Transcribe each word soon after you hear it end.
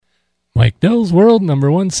Dell's World, number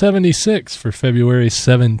 176 for February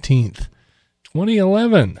 17th,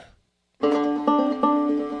 2011.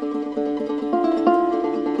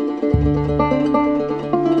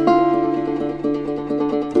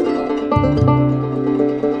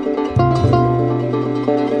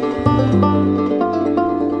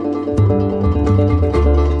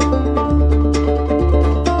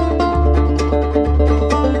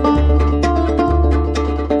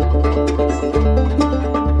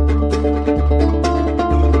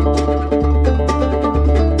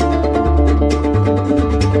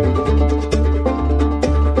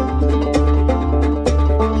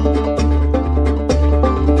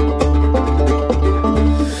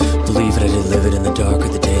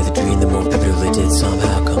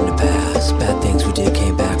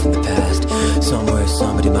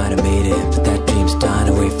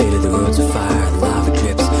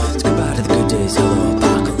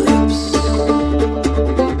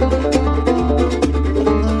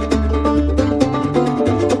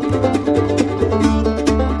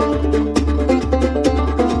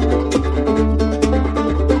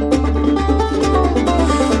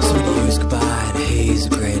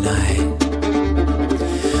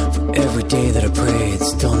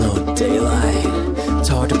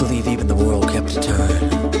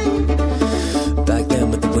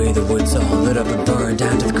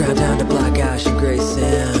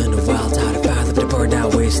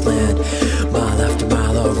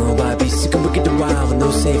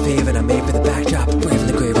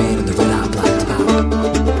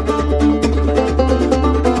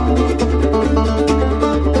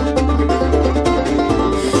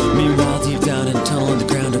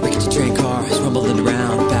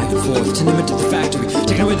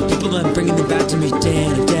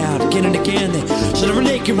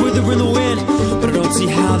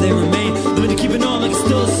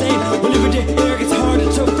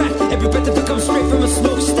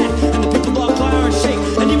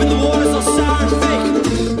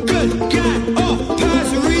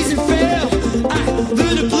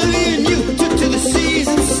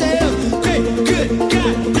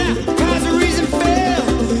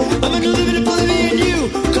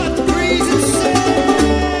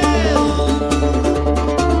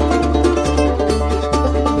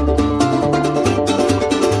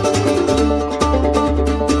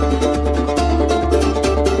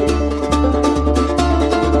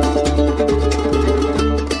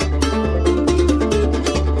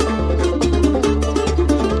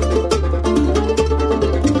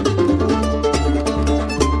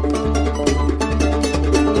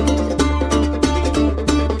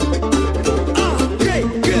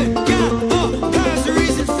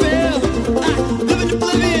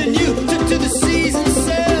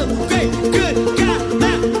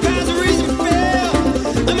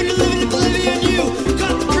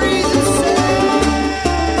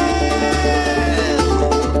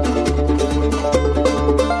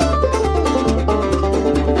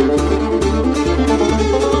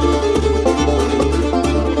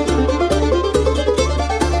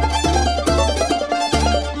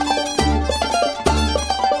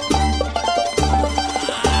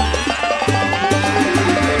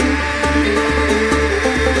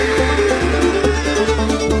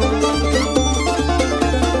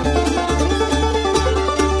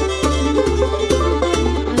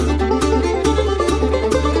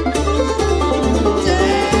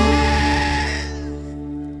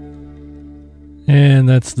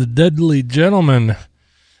 That's the Deadly Gentlemen,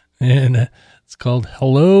 and it's called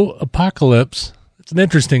Hello Apocalypse. It's an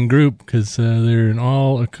interesting group because they're an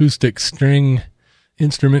all-acoustic string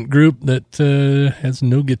instrument group that has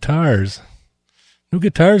no guitars. No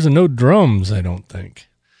guitars and no drums, I don't think.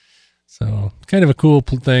 So, kind of a cool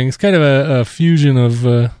thing. It's kind of a fusion of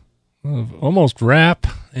almost rap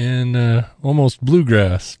and almost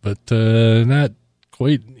bluegrass, but not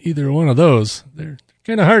quite either one of those. They're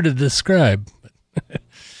kind of hard to describe.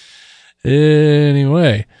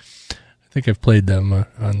 Anyway, I think I've played them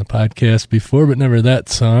on the podcast before, but never that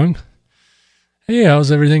song. Hey,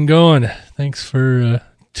 how's everything going? Thanks for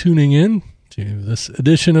tuning in to this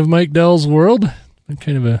edition of Mike Dell's World. Been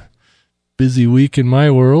kind of a busy week in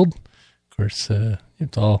my world. Of course,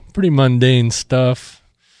 it's all pretty mundane stuff.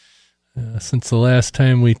 Since the last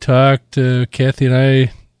time we talked, Kathy and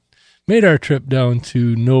I made our trip down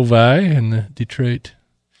to Novi in the Detroit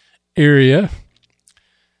area.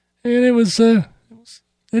 And it was an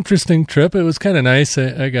interesting trip. It was kind of nice.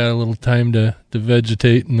 I got a little time to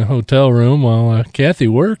vegetate in the hotel room while Kathy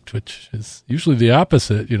worked, which is usually the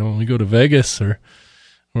opposite. You know, when we go to Vegas or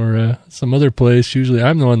some other place, usually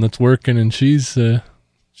I'm the one that's working, and she's the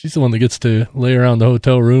one that gets to lay around the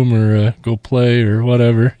hotel room or go play or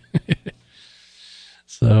whatever.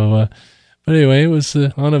 But anyway, it was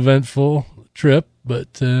an uneventful trip,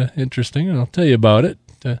 but interesting, and I'll tell you about it.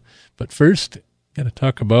 But first, got to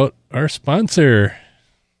talk about our sponsor.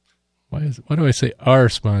 Why do I say our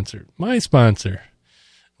sponsor? My sponsor,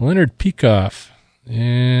 Leonard Peikoff.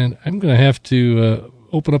 And I'm going to have to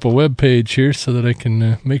open up a web page here so that I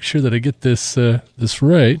can make sure that I get this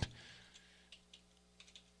right.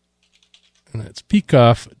 And that's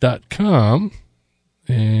peikoff.com.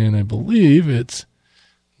 And I believe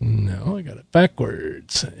no, I got it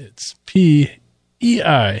backwards. It's Peikoff.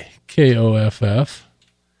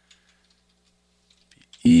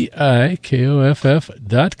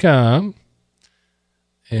 Peikoff.com.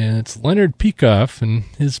 And it's Leonard Peikoff and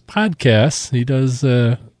his podcasts. He does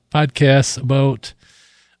podcasts about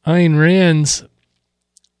Ayn Rand's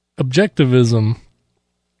objectivism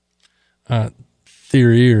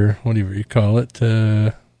theory, or whatever you call it.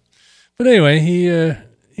 But anyway, he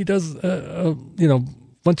does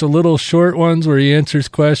bunch of little short ones where he answers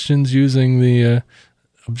questions using the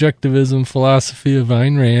objectivism philosophy of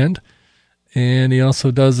Ayn Rand. And he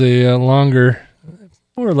also does a longer,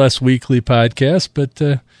 more or less weekly podcast. But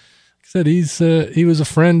like I said, he was a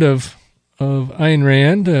friend of Ayn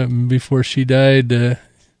Rand. Before she died,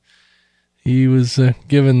 he was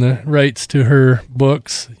given the rights to her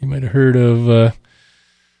books. You might have heard of,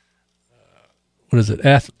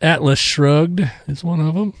 Atlas Shrugged is one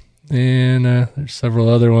of them. And there's several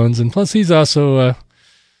other ones. And plus, he's also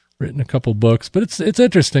written a couple books. But it's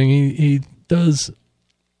interesting. He does,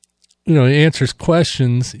 he answers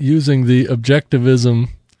questions using the objectivism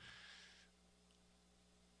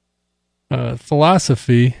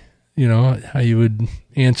philosophy, how you would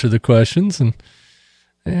answer the questions. And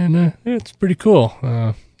it's pretty cool.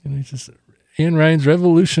 He's just Ayn Rand's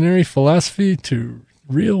revolutionary philosophy to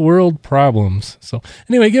real-world problems. So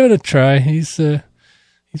anyway, give it a try. He's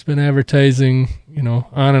been advertising,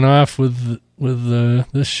 on and off with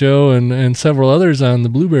this show and several others on the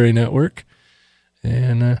Blueberry Network.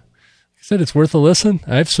 And like I said, it's worth a listen.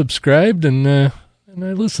 I've subscribed and I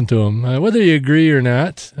listen to him. Whether you agree or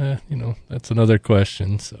not, that's another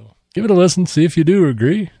question. So give it a listen, see if you do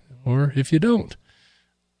agree or if you don't.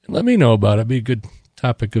 And let me know about it. It'd be a good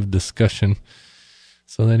topic of discussion.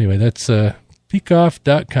 So anyway, that's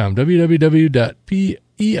peikoff.com,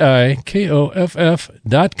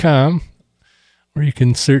 www.peikoff.com, where you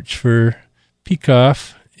can search for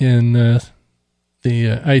Peikoff in the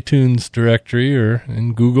iTunes directory or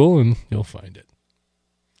in Google, and you'll find it.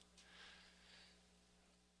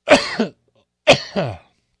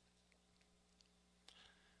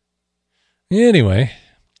 Anyway,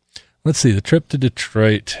 let's see, the trip to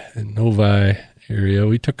Detroit and Novi area.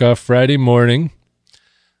 We took off Friday morning,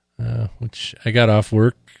 which I got off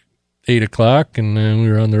work 8 o'clock, and we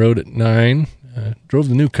were on the road at 9. Drove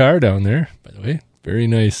the new car down there, by the way. Very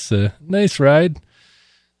nice ride.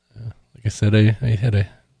 Like I said, I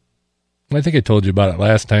think I told you about it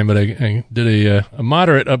last time, but I did a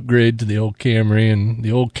moderate upgrade to the old Camry, and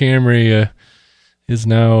the old Camry is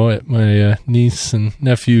now at my niece and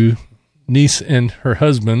her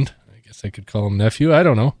husband. I guess I could call him nephew. I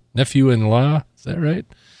don't know. Nephew-in-law. Is that right?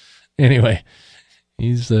 Anyway,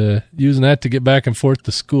 he's using that to get back and forth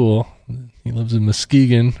to school. He lives in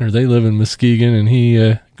Muskegon, or they live in Muskegon, and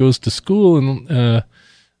he goes to school in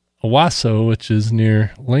Owasso, which is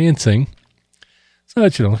near Lansing. So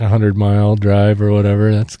it's, like a 100-mile drive or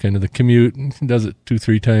whatever. That's kind of the commute. And he does it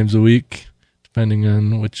 2-3 times a week, depending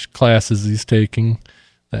on which classes he's taking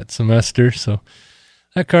that semester. So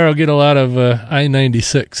that car will get a lot of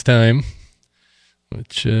I-96 time,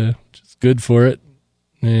 which is good for it.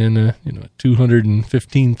 And,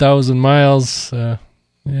 215,000 miles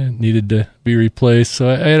needed to be replaced. So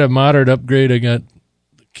I had a moderate upgrade. I got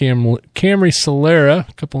Camry Solera,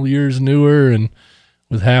 a couple of years newer and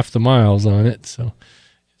with half the miles on it. So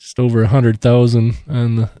just over 100,000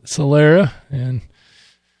 on the Solera. And like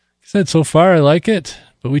I said, so far I like it.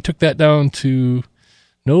 But we took that down to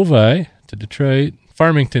Novi, to Detroit.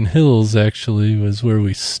 Farmington Hills, actually, was where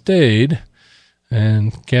we stayed.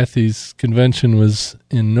 And Kathy's convention was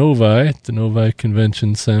in Novi, at the Novi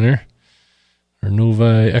Convention Center, or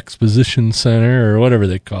Novi Exposition Center, or whatever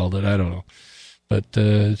they called it. I don't know.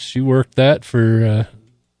 But she worked that for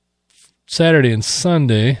Saturday and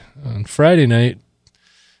Sunday. On Friday night,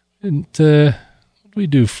 what did we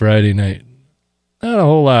do Friday night? Not a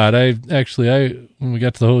whole lot. When we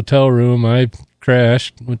got to the hotel room, I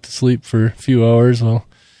crashed, went to sleep for a few hours while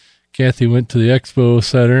Kathy went to the expo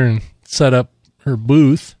center and set up her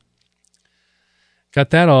booth. Got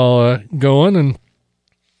that all going,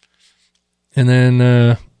 and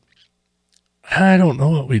then I don't know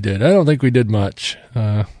what we did. I don't think we did much.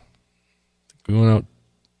 We went out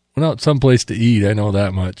went out someplace to eat. I know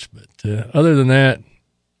that much, but other than that,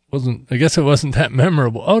 I guess it wasn't that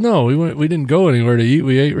memorable. Oh no, we didn't go anywhere to eat.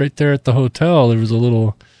 We ate right there at the hotel. There was a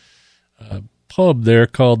little pub there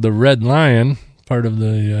called the Red Lion, part of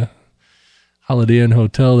the Holiday Inn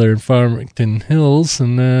Hotel there in Farmington Hills,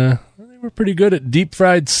 and they were pretty good at deep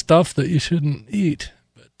fried stuff that you shouldn't eat,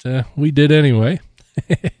 but we did anyway.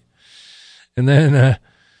 And then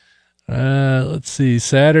let's see,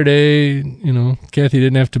 Saturday, Kathy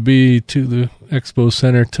didn't have to be to the expo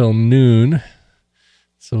center till noon.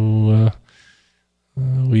 So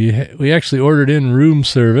we actually ordered in room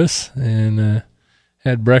service and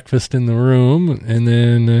had breakfast in the room, and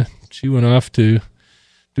then she went off to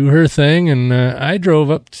do her thing, and I drove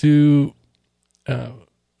up to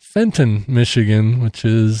Fenton, Michigan, which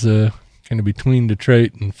is kind of between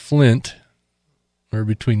Detroit and Flint, or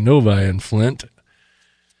between Novi and Flint,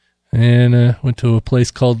 and went to a place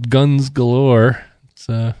called Guns Galore. It's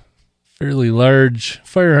a fairly large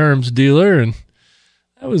firearms dealer, and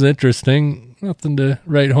that was interesting. Nothing to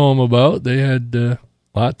write home about. They had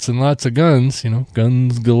lots and lots of guns,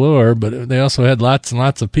 guns galore, but they also had lots and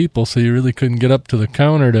lots of people, so you really couldn't get up to the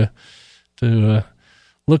counter to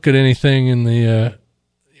look at anything in the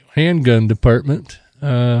handgun department,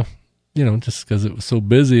 just because it was so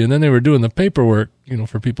busy. And then they were doing the paperwork,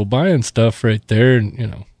 for people buying stuff right there,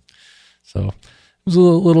 and, so it was a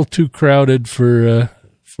little too crowded for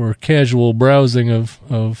casual browsing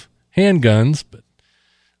of handguns, but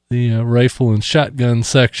the rifle and shotgun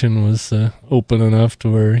section was open enough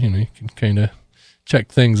to where, you can kind of check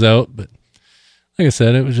things out. But like I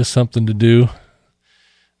said, it was just something to do.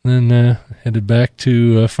 And then headed back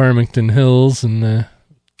to Farmington Hills, and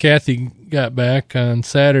Kathy got back on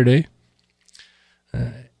Saturday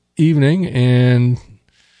evening. And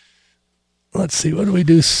let's see, what did we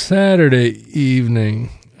do Saturday evening?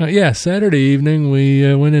 Saturday evening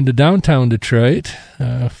we went into downtown Detroit.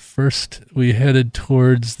 First, we headed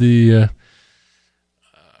towards the,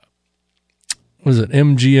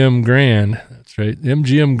 MGM Grand. That's right,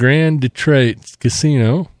 MGM Grand Detroit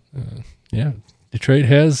Casino. Detroit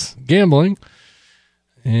has gambling.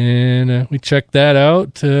 And we checked that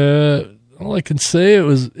out. All I can say,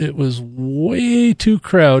 it was way too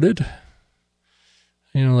crowded.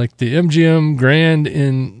 Like the MGM Grand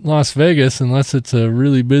in Las Vegas, unless it's a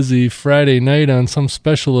really busy Friday night on some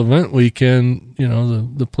special event weekend,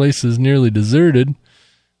 the place is nearly deserted.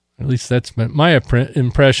 At least that's my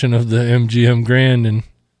impression of the MGM Grand in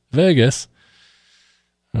Vegas.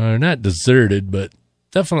 Not deserted, but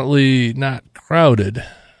definitely not crowded,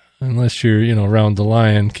 unless you're, around the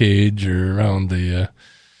Lion Cage or around the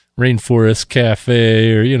Rainforest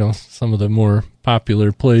Cafe or, some of the more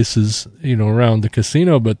popular places, around the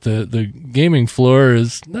casino. But the gaming floor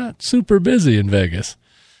is not super busy in Vegas.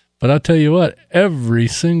 But I'll tell you what, every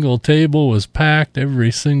single table was packed.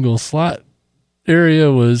 Every single slot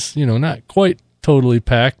area was, not quite totally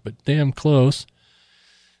packed, but damn close.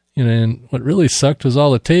 And what really sucked was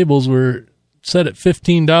all the tables were set at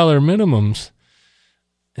 $15 minimums.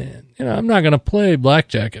 And, I'm not going to play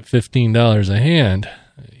blackjack at $15 a hand.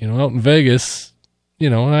 Out in Vegas,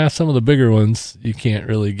 some of the bigger ones, you can't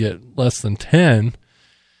really get less than 10.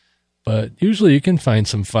 But usually you can find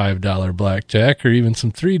some $5 blackjack or even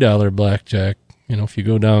some $3 blackjack. If you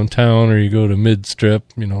go downtown or you go to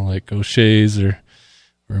mid-strip, like O'Shea's or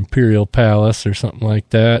Imperial Palace or something like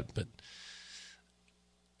that. But,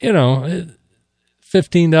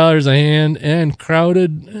 $15 a hand and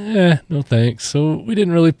crowded, no thanks. So we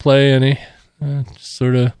didn't really play any, just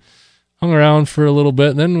sort of hung around for a little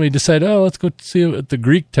bit. And then we decided, let's go see what the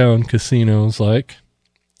Greektown Casino is like.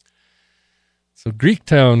 So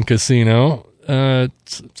Greektown Casino,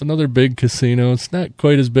 it's another big casino. It's not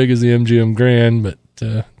quite as big as the MGM Grand, but it's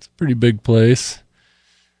a pretty big place.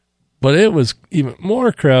 But it was even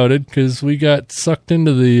more crowded because we got sucked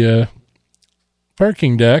into the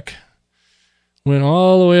parking deck. Went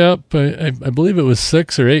all the way up, I believe it was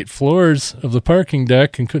 6 or 8 floors of the parking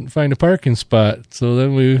deck, and couldn't find a parking spot. So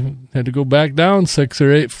then we had to go back down 6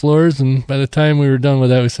 or 8 floors, and by the time we were done with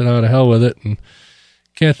that, we said, to hell with it. And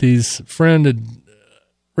Kathy's friend had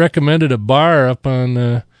recommended a bar up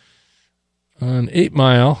on 8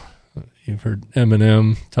 Mile. You've heard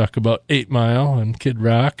Eminem talk about 8 Mile and Kid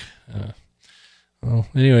Rock.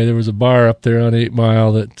 Anyway, there was a bar up there on 8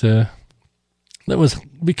 Mile that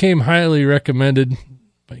became highly recommended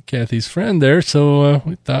by Kathy's friend there. So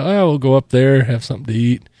we thought, we'll go up there, have something to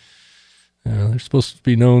eat. They're supposed to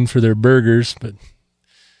be known for their burgers, but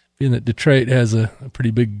being that Detroit has a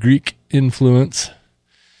pretty big Greek influence,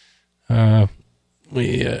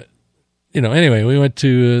 we anyway, we went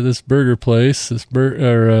to this burger place, this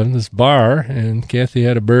bar, and Kathy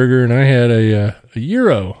had a burger, and I had a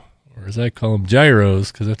gyro, or as I call them,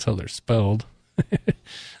 gyros, because that's how they're spelled.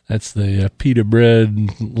 That's the pita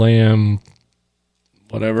bread, lamb,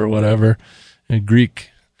 whatever, a Greek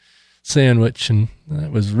sandwich, and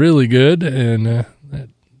that was really good. And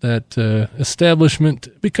that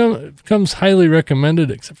establishment becomes highly recommended,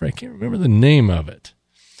 except for I can't remember the name of it.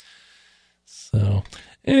 So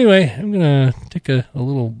anyway, I'm going to take a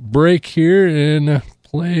little break here and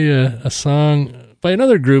play a song by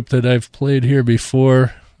another group that I've played here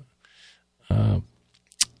before.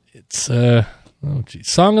 It's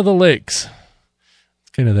Song of the Lakes.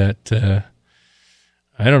 It's kind of that,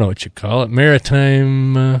 I don't know what you call it,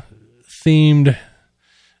 maritime themed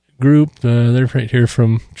group. They're right here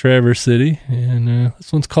from Traverse City, and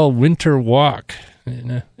this one's called Winter Walk.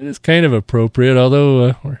 And it is kind of appropriate,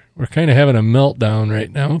 although we're kind of having a meltdown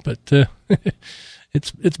right now. But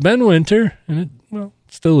it's been winter, and it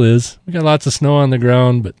still is. We got lots of snow on the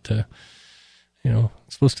ground, but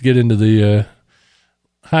it's supposed to get into the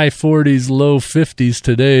high 40s, low 50s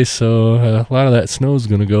today, so a lot of that snow is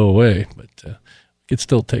going to go away. But we could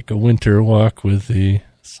still take a winter walk with the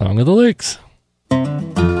Song of the Lakes.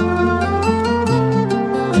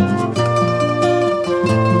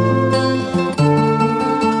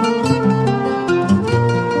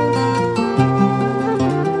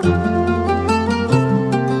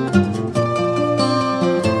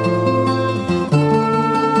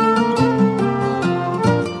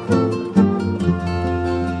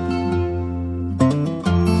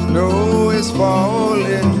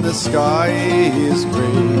 The sky is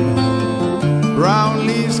gray, brown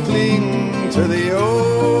leaves cling to the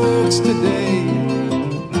oaks today.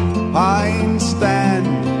 Pines stand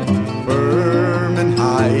firm and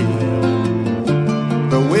high,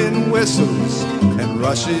 the wind whistles and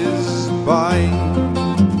rushes by.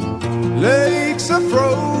 Lakes are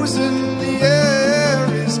frozen, the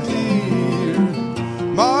air is clear,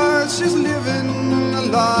 March is living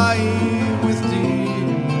alive with deer.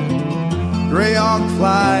 Grey hawk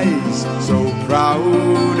flies so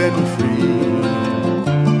proud and free,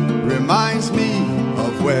 reminds me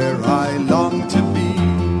of where I long to be.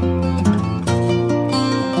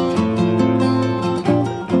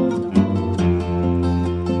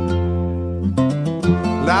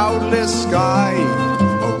 Cloudless sky,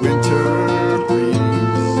 a winter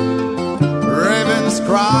breeze, ravens'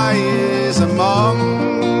 cries among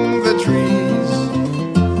the trees.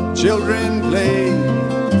 Children play,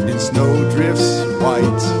 snow drifts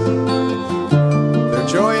white, their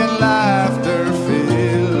joy and laughter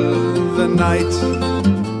fill the night.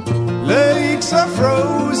 Lakes are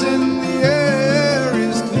frozen, the air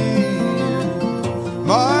is clear,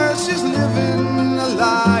 March is living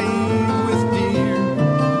alive with deer.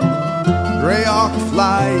 Grey hawk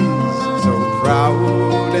flies so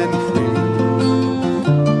proud and free,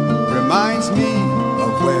 reminds me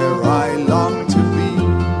of where I long to be.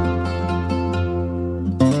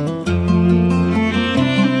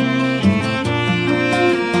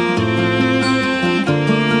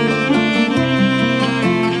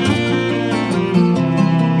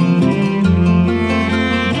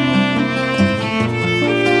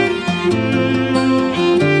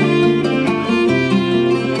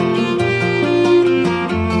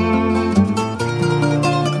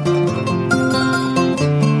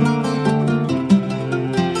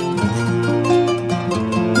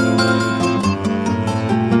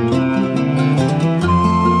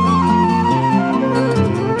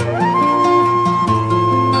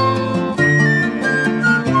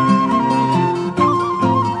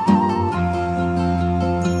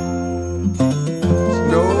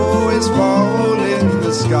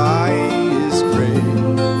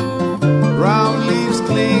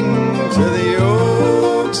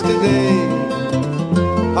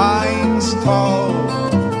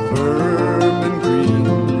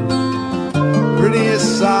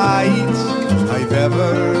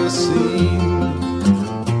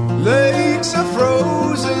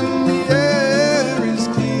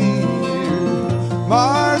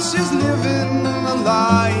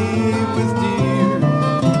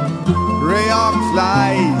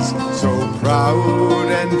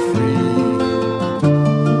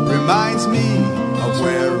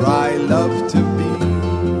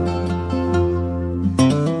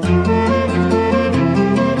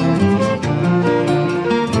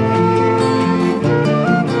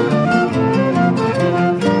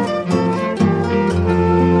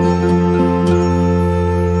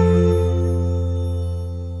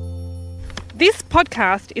 This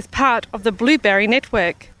podcast is part of the Blueberry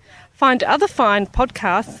Network. Find other fine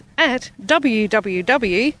podcasts at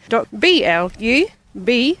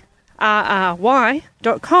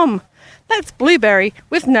www.blubrry.com. That's blueberry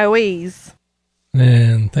with no E's.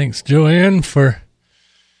 And thanks, Joanne, for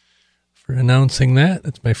announcing that.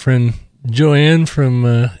 That's my friend Joanne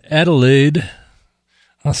from Adelaide,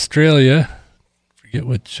 Australia. Forget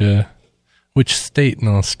which state in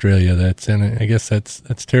Australia that's in. I guess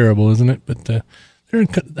that's terrible, isn't it? But they're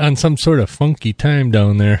on some sort of funky time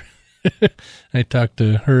down there. I talked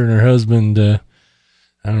to her and her husband, I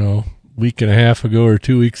don't know, a week and a half ago or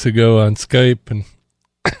 2 weeks ago on Skype, and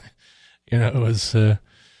it was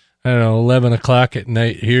 11 o'clock at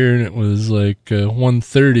night here, and it was like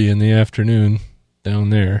 1:30 in the afternoon down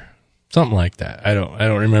there, something like that. I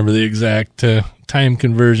don't remember the exact time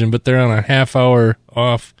conversion, but they're on a half-hour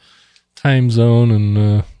off time zone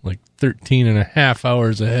and like 13 and a half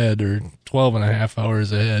hours ahead or 12 and a half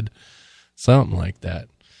hours ahead, something like that.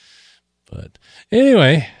 But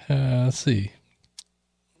anyway, let's see.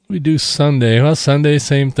 We do Sunday. Well, Sunday,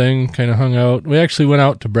 same thing, kind of hung out. We actually went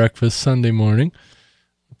out to breakfast Sunday morning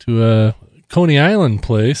to a Coney Island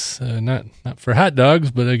place, not for hot dogs,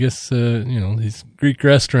 but I guess, these Greek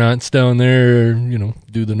restaurants down there,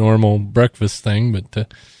 do the normal breakfast thing, but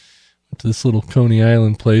went to this little Coney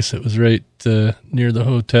Island place that was right near the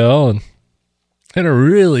hotel and had a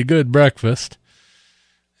really good breakfast.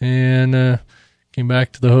 And came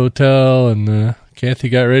back to the hotel, and Kathy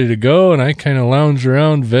got ready to go, and I kind of lounged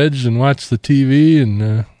around, vegged, and watched the TV,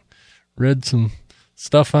 and read some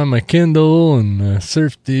stuff on my Kindle, and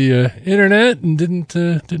surfed the internet, and didn't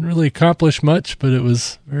really accomplish much, but it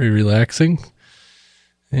was very relaxing.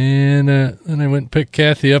 And then I went and picked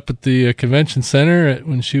Kathy up at the convention center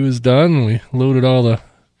when she was done. We loaded all the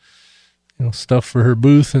stuff for her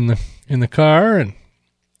booth in the car, and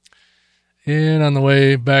on the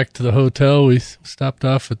way back to the hotel, we stopped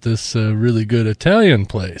off at this really good Italian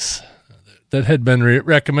place that had been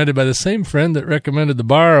recommended by the same friend that recommended the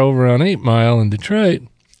bar over on 8 Mile in Detroit.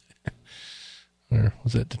 Or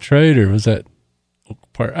was that Detroit, or was that Oak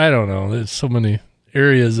Park? I don't know. There's so many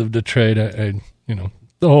areas of Detroit. The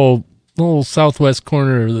whole southwest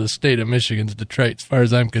corner of the state of Michigan's Detroit, as far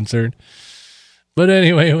as I'm concerned. But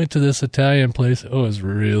anyway, I went to this Italian place. Oh, it was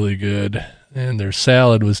really good. And their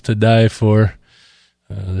salad was to die for.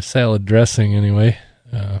 The salad dressing, anyway.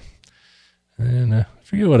 And I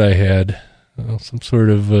forget what I had. Some sort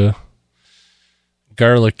of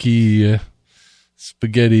garlicky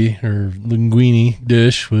spaghetti or linguine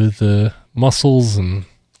dish with mussels and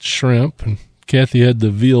shrimp. And Kathy had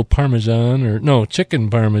the veal parmesan, chicken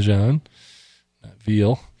parmesan, not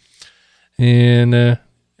veal. And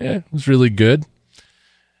it was really good.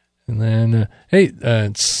 And then,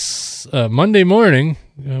 it's Monday morning.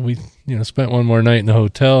 We spent one more night in the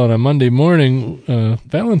hotel, and on Monday morning,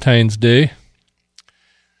 Valentine's Day.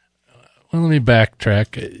 Well, let me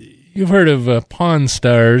backtrack. You've heard of Pawn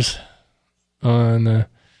Stars on the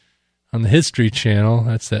History Channel.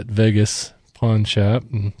 That's that Vegas pawn shop.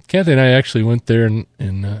 And Kathy and I actually went there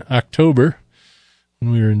in October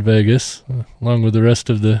when we were in Vegas, along with the rest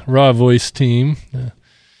of the Raw Voice team.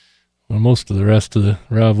 Most of the rest of the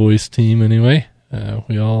Raw Voice team, anyway.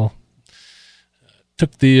 We all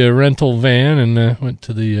took the rental van and went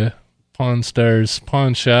to the Pawn Stars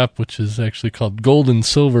pawn shop, which is actually called Gold and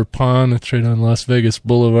Silver Pawn. It's right on Las Vegas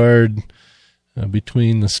Boulevard,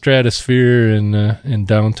 between the Stratosphere and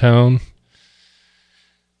downtown.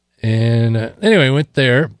 And anyway, went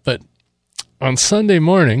there. But on Monday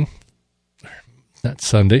morning,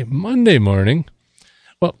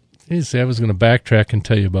 well, I was going to backtrack and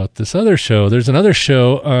tell you about this other show. There's another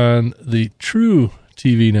show on the True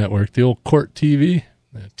TV network, the old Court TV,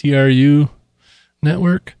 the TRU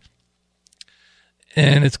network.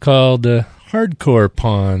 And it's called Hardcore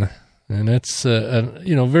Pawn. And it's,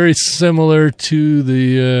 very similar to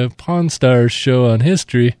the Pawn Stars show on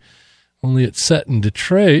History, only it's set in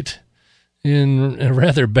Detroit, in a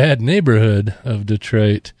rather bad neighborhood of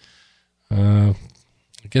Detroit. I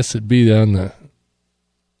guess it'd be on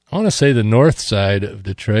I want to say the north side of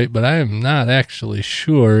Detroit, but I am not actually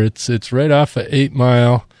sure. It's right off of 8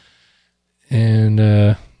 Mile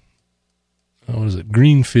and, what is it?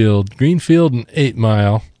 Greenfield and 8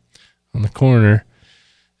 Mile on the corner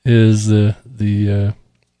is it's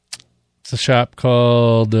a shop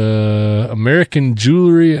called American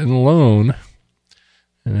Jewelry and Loan,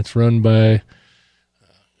 and it's run by a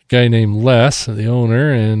guy named Les, the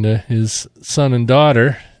owner, and his son and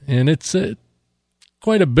daughter, and it's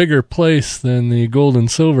quite a bigger place than the Gold and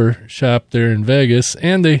Silver shop there in Vegas,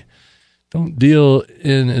 and they don't deal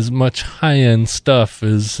in as much high-end stuff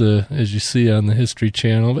as you see on the History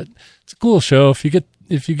Channel, but it's a cool show. If you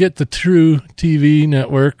if you get the True TV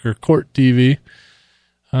network or Court TV,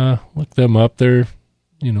 look them up. They're,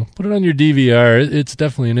 put it on your DVR. It's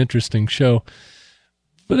definitely an interesting show.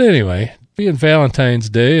 But anyway, being Valentine's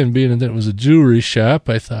Day and being that it was a jewelry shop,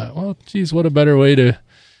 I thought, well, geez, what a better way to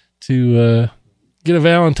get a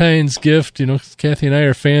Valentine's gift. 'Cause Kathy and I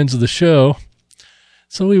are fans of the show.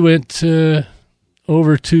 So we went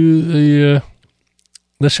over to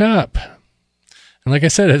the shop. And like I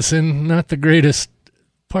said, it's in not the greatest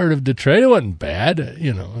part of Detroit. It wasn't bad.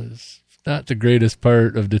 It's not the greatest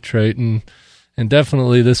part of Detroit. And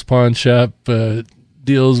definitely this pawn shop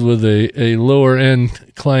deals with a lower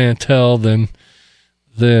end clientele than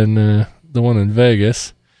the one in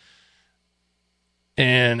Vegas.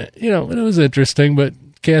 And it was interesting, but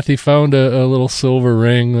Kathy found a little silver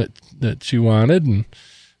ring that she wanted, and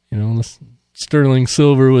the sterling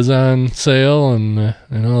silver was on sale and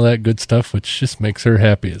all that good stuff, which just makes her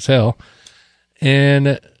happy as hell.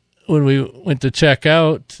 And when we went to check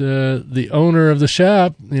out, the owner of the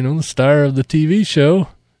shop, the star of the TV show,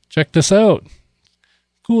 checked us out.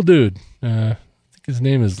 Cool dude. I think his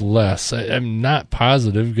name is Les. I'm not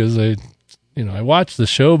positive because I watch the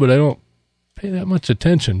show, but I don't pay that much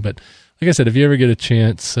attention. But like I said, if you ever get a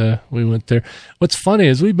chance, we went there. What's funny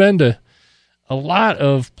is we've been to a lot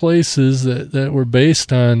of places that were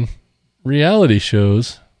based on reality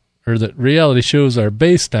shows, or that reality shows are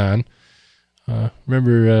based on.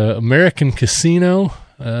 Remember American Casino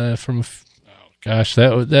that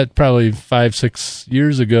probably 5-6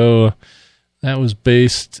 years ago. That was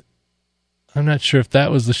based, I'm not sure if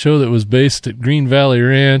that was the show that was based at Green Valley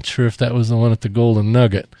Ranch or if that was the one at the Golden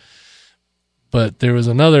Nugget. But there was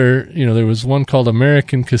another, there was one called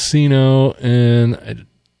American Casino, and I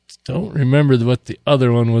don't remember what the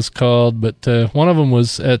other one was called, but one of them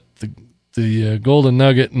was at the Golden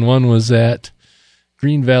Nugget and one was at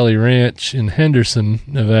Green Valley Ranch in Henderson,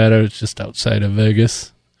 Nevada. It's just outside of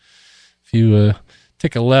Vegas. If you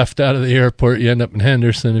take a left out of the airport, you end up in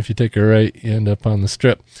Henderson. If you take a right, you end up on the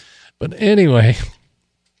Strip. But anyway,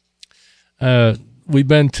 we've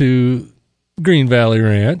been to Green Valley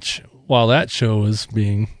Ranch while that show was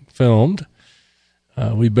being filmed.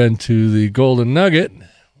 We've been to the Golden Nugget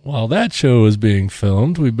while that show was being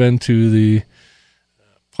filmed. We've been to the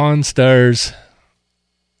Pawn Stars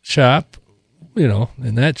shop,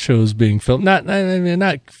 and that show's being filmed. Not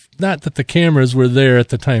that the cameras were there at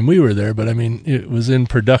the time we were there, but I mean, it was in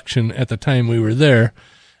production at the time we were there.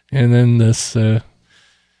 And then this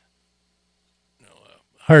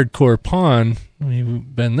hardcore pawn,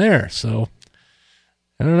 we've been there. So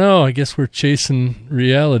I don't know. I guess we're chasing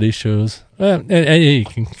reality shows. And you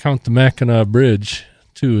can count the Mackinac Bridge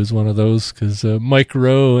too as one of those, because Mike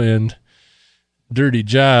Rowe and Dirty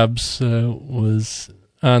Jobs was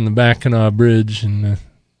on the Mackinac Bridge, and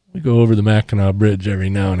we go over the Mackinac Bridge every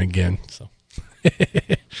now and again. So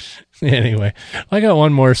anyway, I got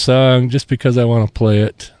one more song just because I want to play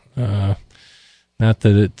it. Not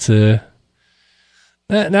that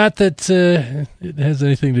it has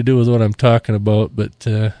anything to do with what I'm talking about, but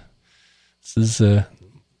this is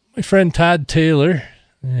my friend Todd Taylor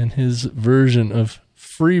and his version of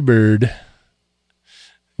Freebird.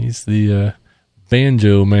 He's the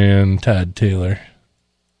banjo man, Todd Taylor.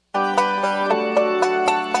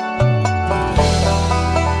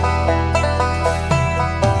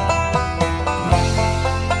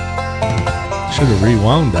 Should have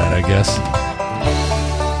rewound that, I guess.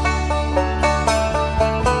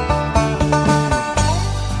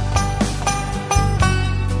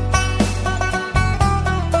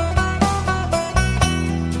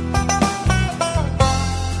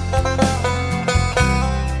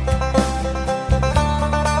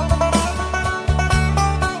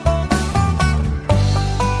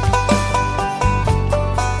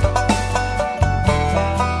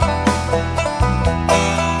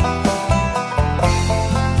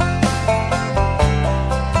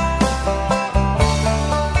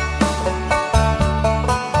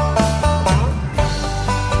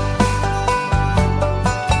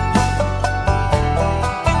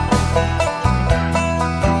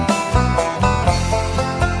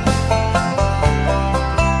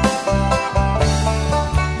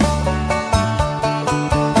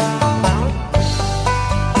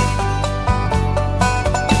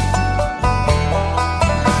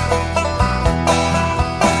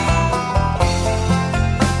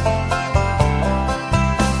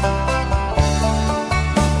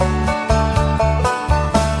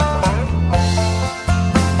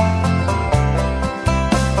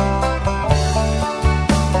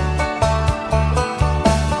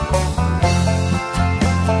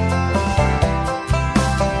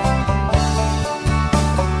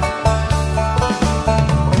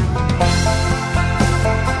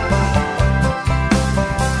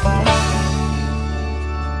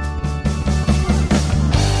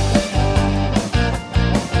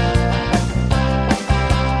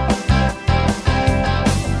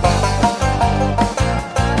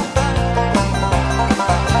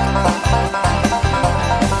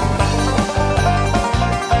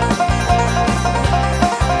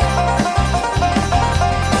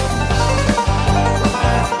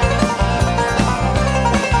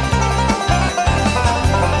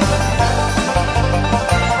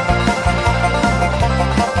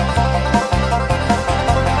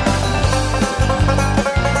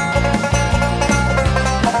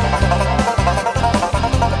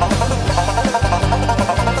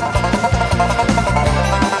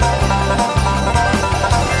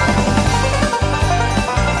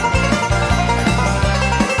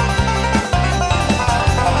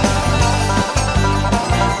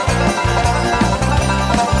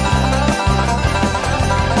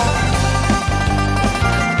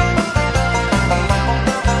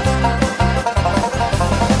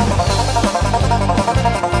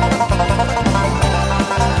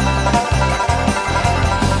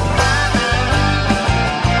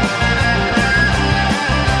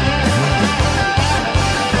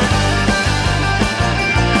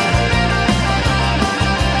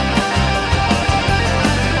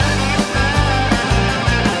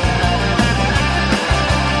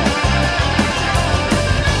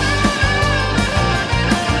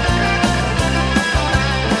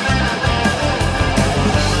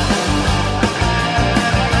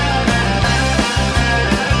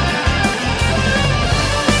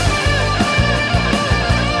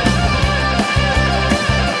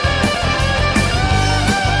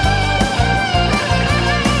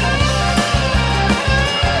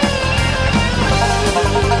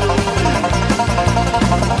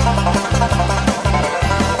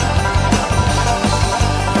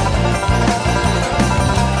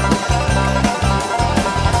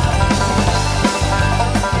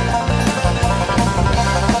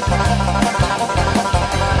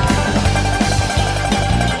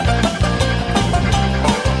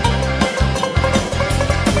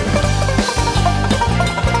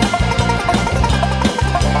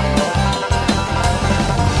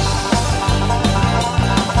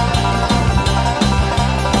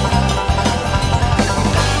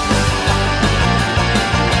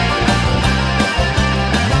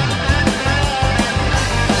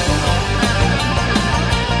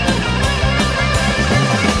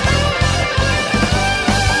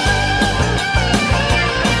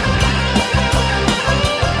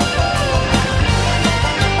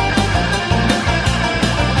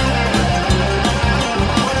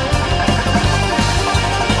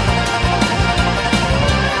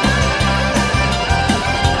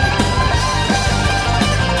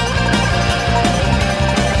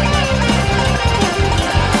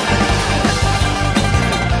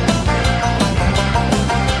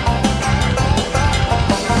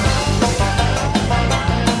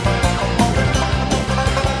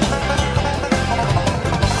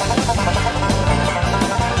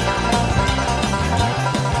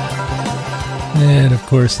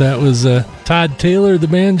 course, that was Todd Taylor, the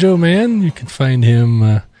Banjo Man. You can find him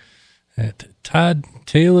at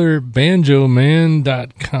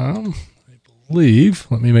toddtaylorbanjoman.com, I believe.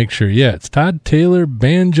 Let me make sure. Yeah, it's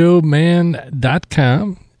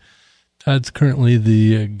toddtaylorbanjoman.com. Todd's currently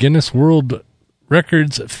the Guinness World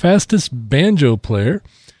Records fastest banjo player.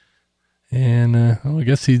 And I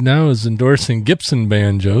guess he now is endorsing Gibson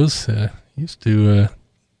banjos. He used to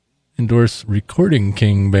endorse Recording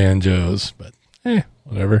King banjos, but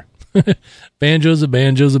whatever. Banjo's a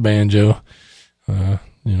banjo's a banjo.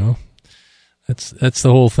 That's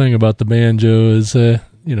the whole thing about the banjo is,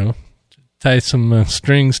 tie some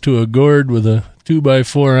strings to a gourd with a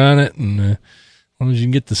 2x4 on it, and as long as you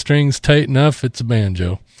can get the strings tight enough, it's a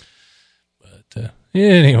banjo. But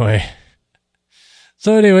anyway.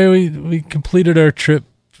 So anyway, we completed our trip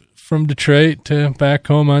from Detroit back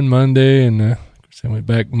home on Monday, and of course I went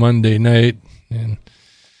back Monday night and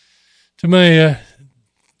to my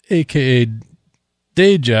AKA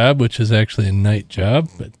day job, which is actually a night job.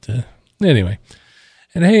 But anyway,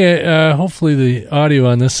 and hey, hopefully the audio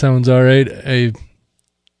on this sounds all right. I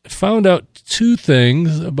found out two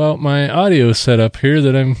things about my audio setup here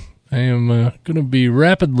that I am going to be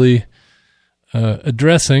rapidly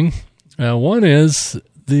addressing. One is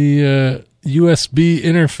the USB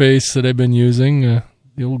interface that I've been using,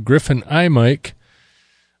 the old Griffin iMic,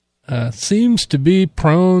 seems to be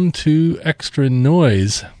prone to extra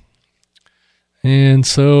noise. And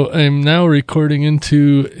so I'm now recording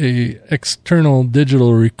into a external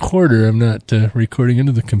digital recorder. I'm not recording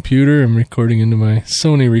into the computer. I'm recording into my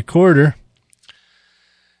Sony recorder.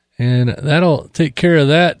 And that'll take care of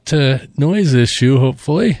that noise issue,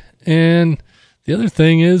 hopefully. And the other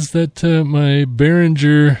thing is that my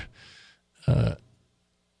Behringer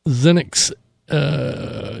Xenix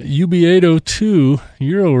UB802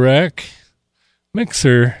 Eurorack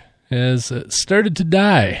mixer has started to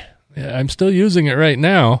die. I'm still using it right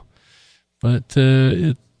now, but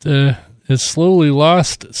it has slowly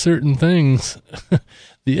lost certain things.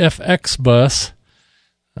 The FX bus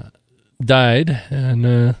died, and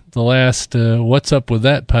the last What's Up With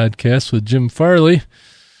That podcast with Jim Farley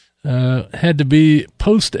had to be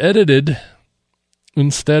post-edited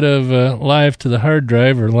instead of live to the hard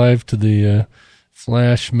drive or live to the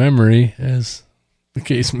flash memory, as the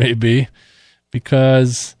case may be,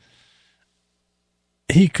 because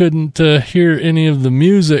he couldn't hear any of the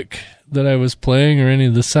music that I was playing or any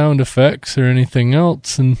of the sound effects or anything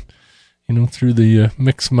else. And, through the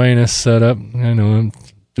Mix Minus setup, I know I'm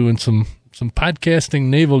doing some podcasting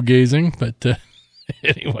navel gazing, but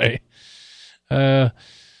anyway.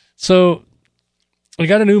 So I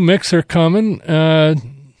got a new mixer coming.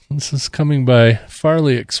 This is coming by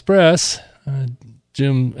Farley Express.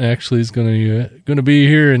 Jim actually is going to be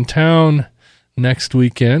here in town next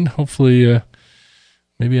weekend. Hopefully,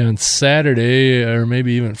 maybe on Saturday or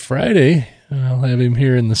maybe even Friday. I'll have him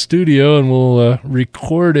here in the studio, and we'll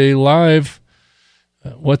record a live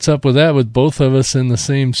What's Up With That with both of us in the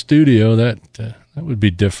same studio. That would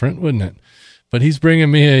be different, wouldn't it? But he's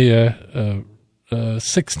bringing me a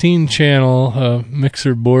 16-channel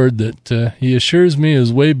mixer board that he assures me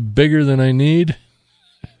is way bigger than I need.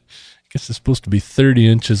 I guess it's supposed to be 30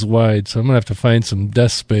 inches wide, so I'm going to have to find some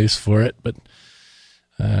desk space for it. But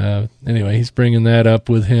anyway, he's bringing that up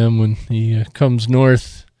with him when he comes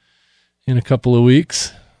north in a couple of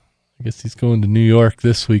weeks. I guess he's going to New York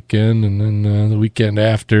this weekend, and then the weekend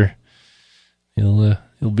after he'll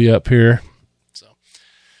be up here. So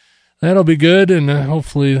that'll be good, and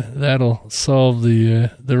hopefully that'll solve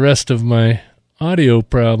the rest of my audio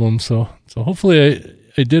problem. So hopefully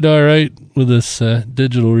I did all right with this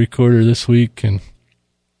digital recorder this week, and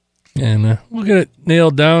we'll get it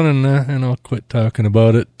nailed down, and I'll quit talking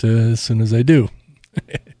about it as soon as I do.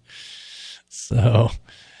 So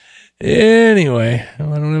anyway, I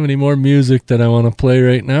don't have any more music that I want to play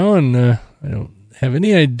right now, and I don't have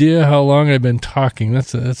any idea how long I've been talking.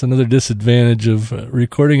 That's another disadvantage of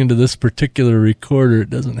recording into this particular recorder. It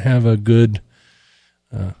doesn't have a good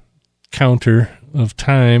counter of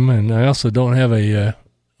time, and I also don't have a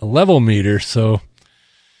level meter, so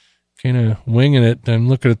kind of winging it. I'm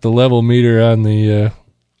looking at the level meter on the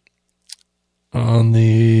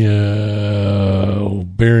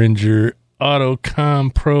Behringer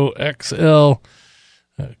Autocom Pro XL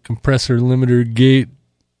compressor limiter gate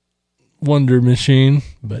wonder machine,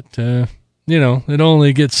 but it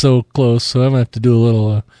only gets so close, so I'm gonna have to do a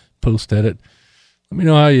little post edit. Let me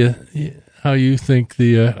know how you think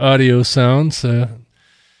the audio sounds.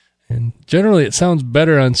 And generally, it sounds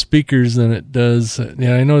better on speakers than it does.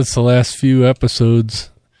 I noticed the last few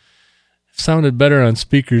episodes sounded better on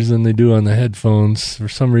speakers than they do on the headphones. For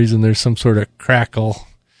some reason, there's some sort of crackle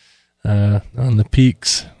on the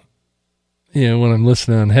peaks, when I'm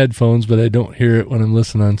listening on headphones, but I don't hear it when I'm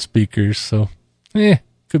listening on speakers. So,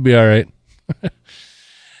 could be all right.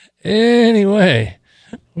 Anyway,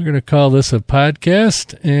 we're going to call this a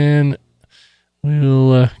podcast, and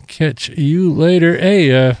we'll catch you later.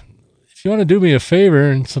 Hey, if you want to do me a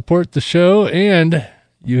favor and support the show, and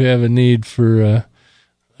you have a need for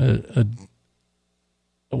a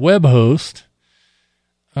web host,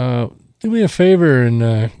 do me a favor and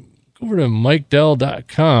go over to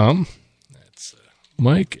MikeDell.com. That's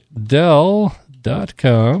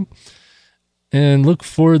MikeDell.com, and look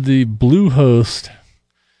for the Bluehost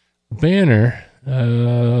banner.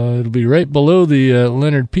 It'll be right below the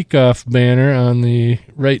Leonard Peikoff banner on the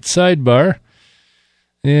right sidebar.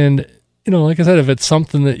 And, like I said, if it's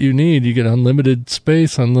something that you need, you get unlimited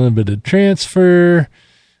space, unlimited transfer.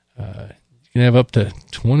 You can have up to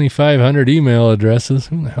 2,500 email addresses.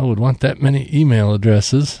 Who the hell would want that many email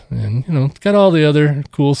addresses? And, it's got all the other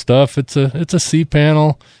cool stuff. It's a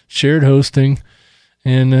cPanel, shared hosting.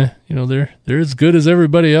 And, they're as good as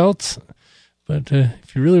everybody else. But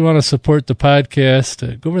if you really want to support the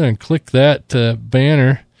podcast, go over there and click that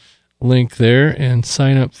banner link there and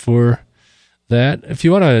sign up for that. If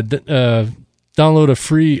you want to download a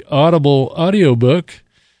free Audible audiobook,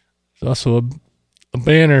 there's also a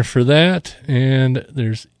banner for that. And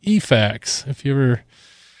there's eFax. If you ever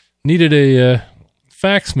needed a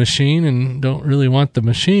fax machine and don't really want the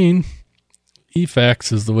machine,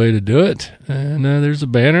 eFax is the way to do it. And there's a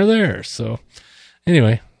banner there. So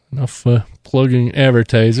anyway, enough plugging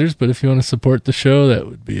advertisers, but if you want to support the show, that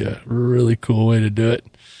would be a really cool way to do it.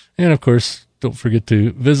 And of course, don't forget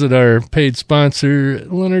to visit our paid sponsor,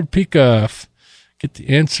 Leonard Peikoff. Get the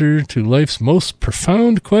answer to life's most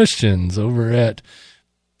profound questions over at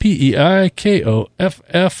peikoff.com.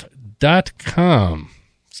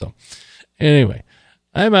 So anyway,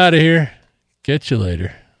 I'm out of here. Catch you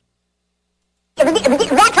later.